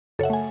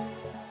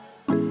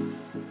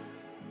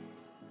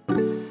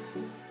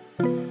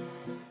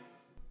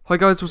Hi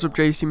guys, what's up,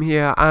 Jason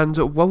here, and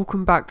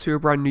welcome back to a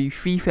brand new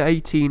FIFA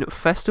 18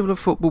 Festival of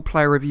Football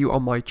player review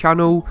on my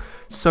channel.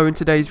 So in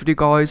today's video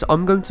guys,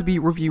 I'm going to be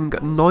reviewing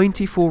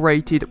 94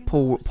 rated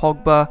Paul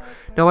Pogba.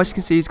 Now as you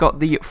can see, he's got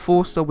the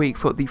 4-star weak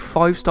foot, the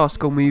 5-star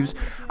skill moves,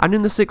 and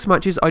in the 6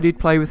 matches I did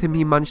play with him,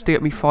 he managed to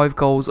get me 5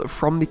 goals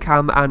from the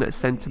cam and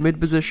centre mid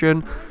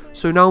position.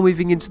 So now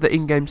moving into the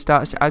in-game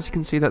stats, as you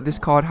can see that this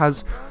card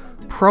has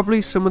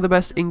probably some of the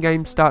best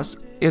in-game stats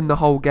in the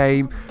whole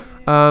game.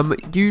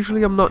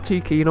 Usually I'm not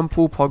too keen on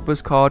Paul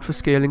Pogba's card for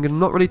scaling, and I'm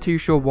not really too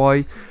sure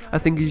why. I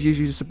think he's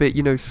usually just a bit,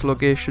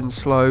 sluggish and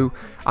slow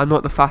and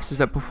not the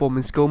fastest at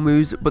performing skill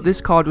moves, but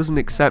this card was an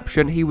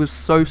exception. He was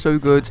so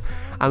good,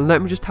 and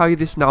let me just tell you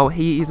this now,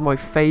 he is my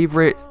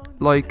favourite,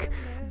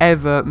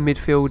 ever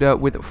midfielder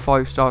with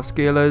 5-star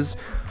skillers,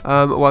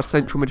 well,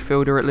 central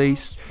midfielder at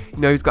least.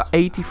 He's got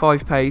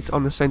 85 pace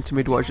on the centre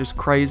mid, which is just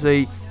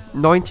crazy.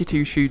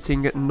 92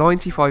 shooting,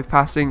 95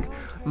 passing,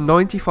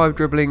 95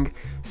 dribbling,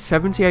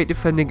 78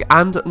 defending,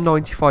 and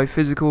 95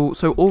 physical.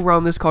 So all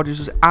round this card is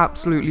just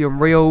absolutely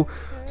unreal.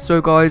 So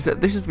guys,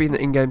 this has been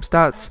the in-game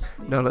stats.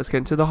 Now let's get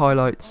into the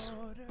highlights.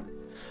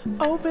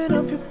 Open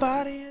up your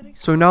body.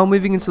 So now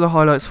moving into the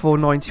highlights for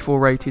 94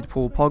 rated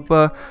Paul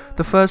Pogba.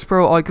 The first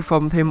pro I could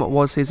find with him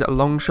was his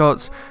long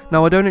shots.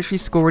 Now I don't actually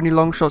score any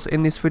long shots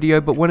in this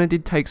video, but when I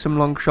did take some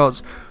long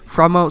shots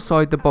from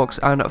outside the box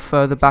and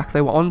further back,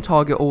 they were on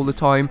target all the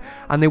time,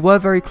 and they were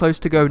very close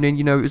to going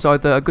in. It was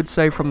either a good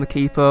save from the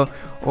keeper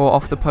or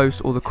off the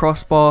post or the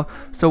crossbar.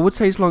 So I would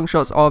say his long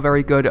shots are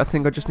very good. I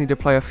think I just need to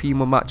play a few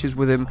more matches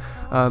with him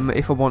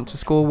if I want to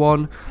score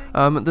one.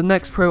 The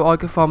next pro I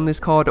could find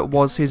this card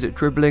was his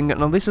dribbling.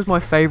 Now this is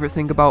my favourite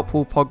thing about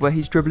Paul Pogba.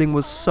 His dribbling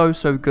was so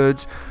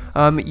good.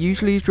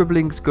 Usually his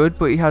dribbling's good,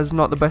 but he has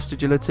not the best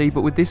agility,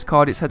 but with this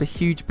card it's had a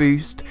huge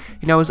boost.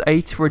 He now has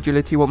 80 for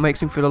agility, what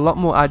makes him feel a lot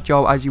more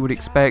agile, as you would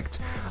expect.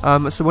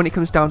 So when it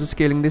comes down to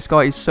scaling, this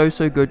guy is so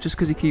good, just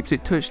because he keeps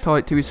it touch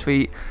tight to his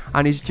feet,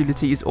 and his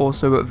agility is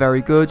also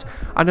very good.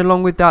 And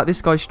along with that,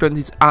 this guy's strength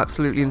is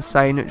absolutely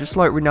insane. Just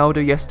like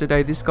Ronaldo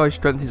yesterday, this guy's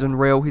strength is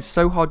unreal. He's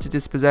so hard to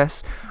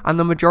dispossess, and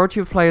the majority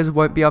of players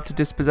won't be able to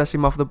dispossess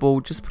him off the ball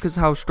just because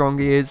of how strong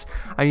he is,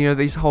 and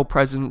his whole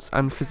presence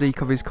and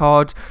physique of his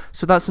card.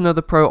 So that's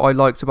another pro I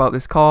liked about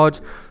this card.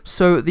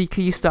 So the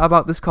key stat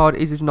about this card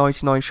is his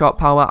 99 shot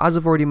power. As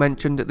I've already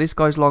mentioned, this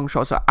guy's long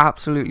shots are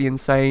absolutely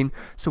insane.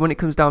 So when it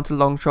comes down to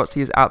long shots,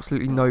 he has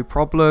absolutely no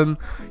problem.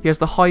 He has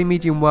the high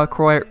medium work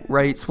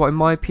rates, what in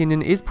my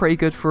opinion is pretty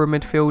good for a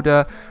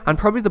midfielder, and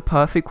probably the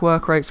perfect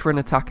work rates for an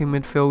attacking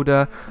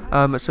midfielder.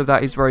 So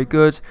that is very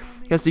good.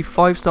 He has the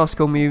 5-star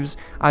skill moves,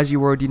 as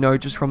you already know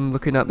just from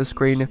looking at the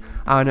screen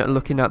and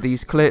looking at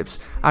these clips,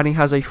 and he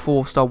has a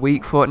 4-star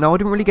weak foot. Now I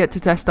didn't really get to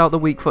test out the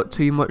weak foot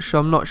too much, so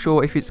I'm not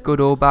sure if it's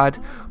good or bad,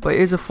 but it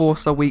is a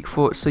 4-star weak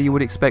foot, so you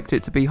would expect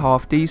it to be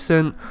half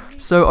decent.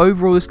 So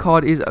overall this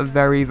card is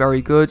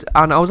very good,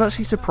 and I was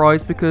actually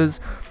surprised because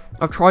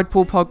I've tried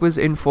Paul Pogba's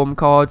inform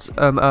cards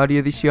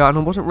earlier this year, and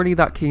I wasn't really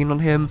that keen on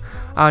him,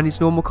 and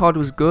his normal card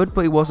was good,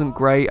 but it wasn't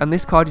great, and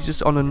this card is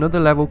just on another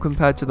level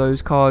compared to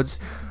those cards.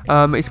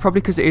 It's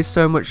probably because it is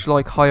so much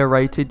higher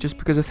rated, just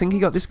because I think he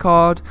got this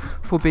card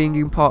for being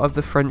in part of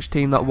the French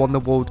team that won the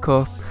World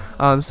Cup.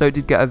 So it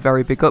did get a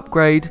very big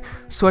upgrade.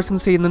 So as you can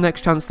see in the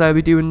next chance there,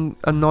 we're doing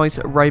a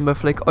nice rainbow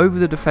flick over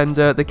the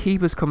defender. The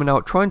keeper's coming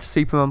out trying to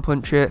Superman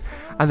punch it,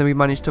 and then we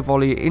managed to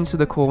volley it into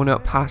the corner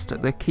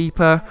past the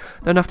keeper.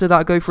 Then after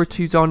that, go for a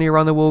 2-Zani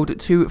around the world,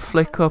 2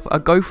 flick up, a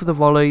go for the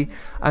volley,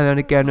 and then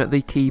again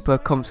the keeper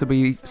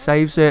comfortably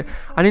saves it.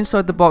 And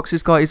inside the box,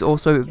 this guy is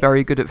also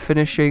very good at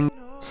finishing.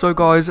 So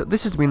guys,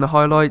 this has been the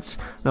highlights.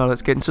 Now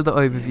let's get into the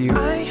overview.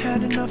 I ain't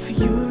had enough of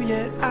you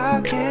yet,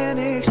 I can't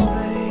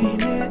explain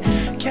it.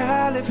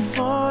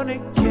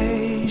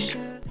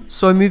 Californication.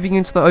 So moving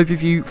into the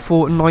overview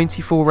for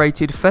 94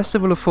 rated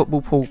Festival of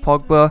Football Paul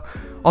Pogba.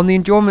 On the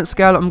enjoyment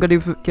scale, I'm going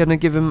to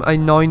give him a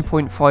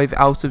 9.5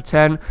 out of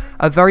 10.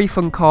 A very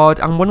fun card,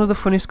 and one of the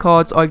funnest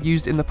cards I've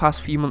used in the past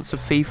few months of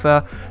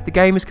FIFA. The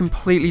game is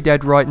completely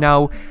dead right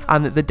now,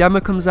 and the demo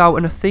comes out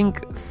in I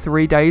think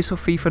 3 days for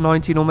FIFA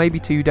 19, or maybe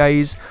 2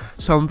 days.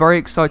 So I'm very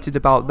excited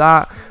about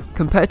that.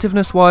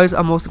 Competitiveness wise,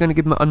 I'm also going to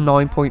give him a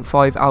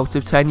 9.5 out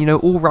of 10.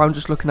 All round,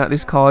 just looking at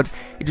this card,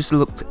 it just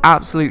looks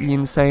absolutely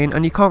insane,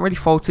 and you can't really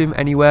fault him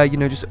anywhere.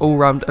 Just all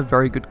round a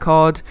very good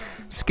card.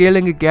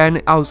 Scaling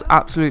again, I was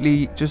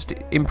absolutely just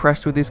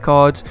impressed with this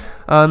card.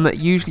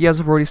 Usually, as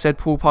I've already said,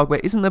 Paul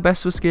Pogba isn't the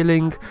best for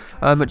scaling,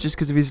 just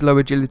because of his low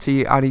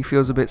agility and he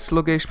feels a bit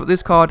sluggish, but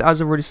this card,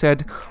 as I've already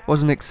said,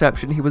 was an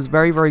exception. He was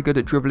very good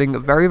at dribbling,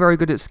 very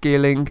good at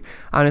scaling,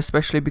 and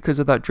especially because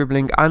of that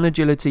dribbling and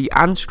agility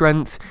and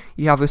strength,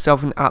 you have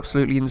yourself an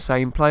absolutely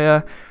insane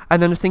player.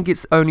 And then I think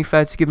it's only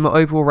fair to give him an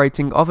overall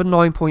rating of a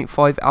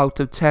 9.5 out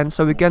of 10.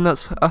 So again,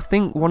 that's I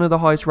think one of the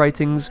highest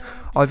ratings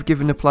I've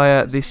given a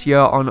player this year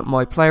on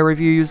my player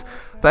reviews.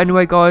 But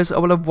anyway guys, I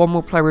will have one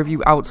more player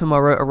review out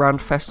tomorrow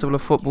around Festival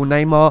of Football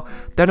Neymar,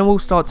 then I will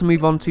start to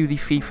move on to the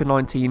FIFA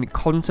 19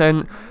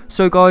 content.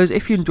 So guys,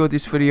 if you enjoyed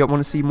this video and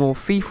want to see more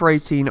FIFA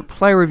 18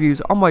 player reviews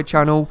on my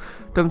channel,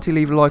 don't forget to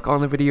leave a like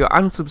on the video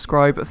and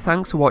subscribe.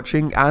 Thanks for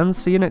watching and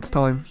see you next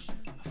time.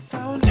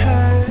 Found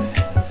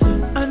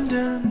her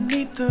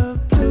underneath the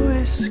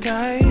bluest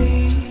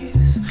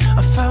skies.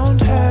 I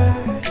found her